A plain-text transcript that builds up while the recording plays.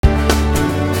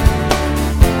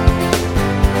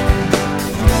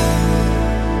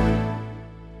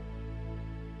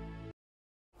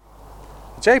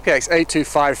JPX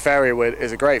 825 fairway wood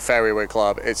is a great fairway wood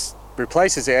club. It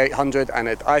replaces the 800 and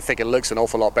I think it looks an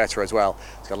awful lot better as well.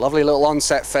 It's got a lovely little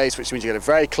onset face, which means you get a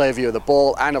very clear view of the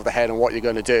ball and of the head and what you're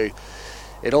going to do.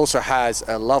 It also has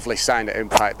a lovely sound at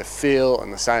impact. The feel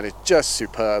and the sound is just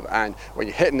superb, and when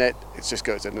you're hitting it, it just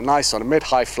goes in a nice on a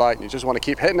mid-high flight and you just want to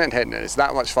keep hitting it and hitting it. It's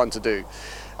that much fun to do.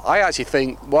 I actually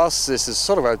think, whilst this is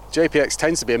sort of a JPX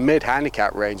tends to be a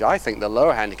mid-handicap range, I think the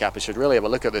lower handicappers should really have a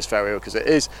look at this fairway because it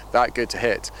is that good to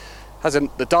hit.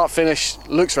 The dart finish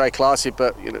looks very classy,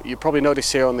 but you probably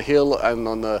notice here on the heel and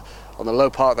on the low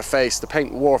part of the face, the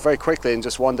paint wore very quickly in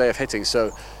just one day of hitting.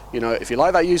 So, if you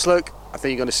like that used look, I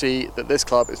think you're going to see that this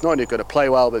club is not only going to play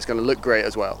well, but it's going to look great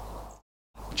as well.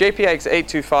 JPX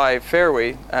 825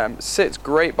 fairway sits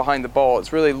great behind the ball.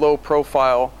 It's really low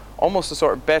profile, almost a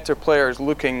sort of better players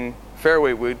looking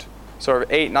fairway wood, sort of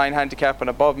 8-9 handicap and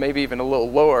above, maybe even a little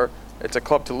lower. It's a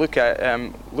club to look at.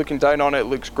 Looking down on it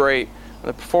looks great. And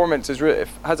the performance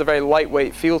has a very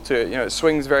lightweight feel to it. It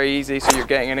swings very easy, so you're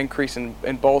getting an increase in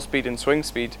ball speed and swing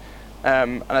speed.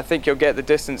 And I think you'll get the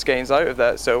distance gains out of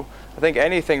that. So I think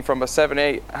anything from a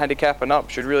 7-8 handicap and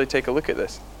up should really take a look at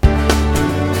this.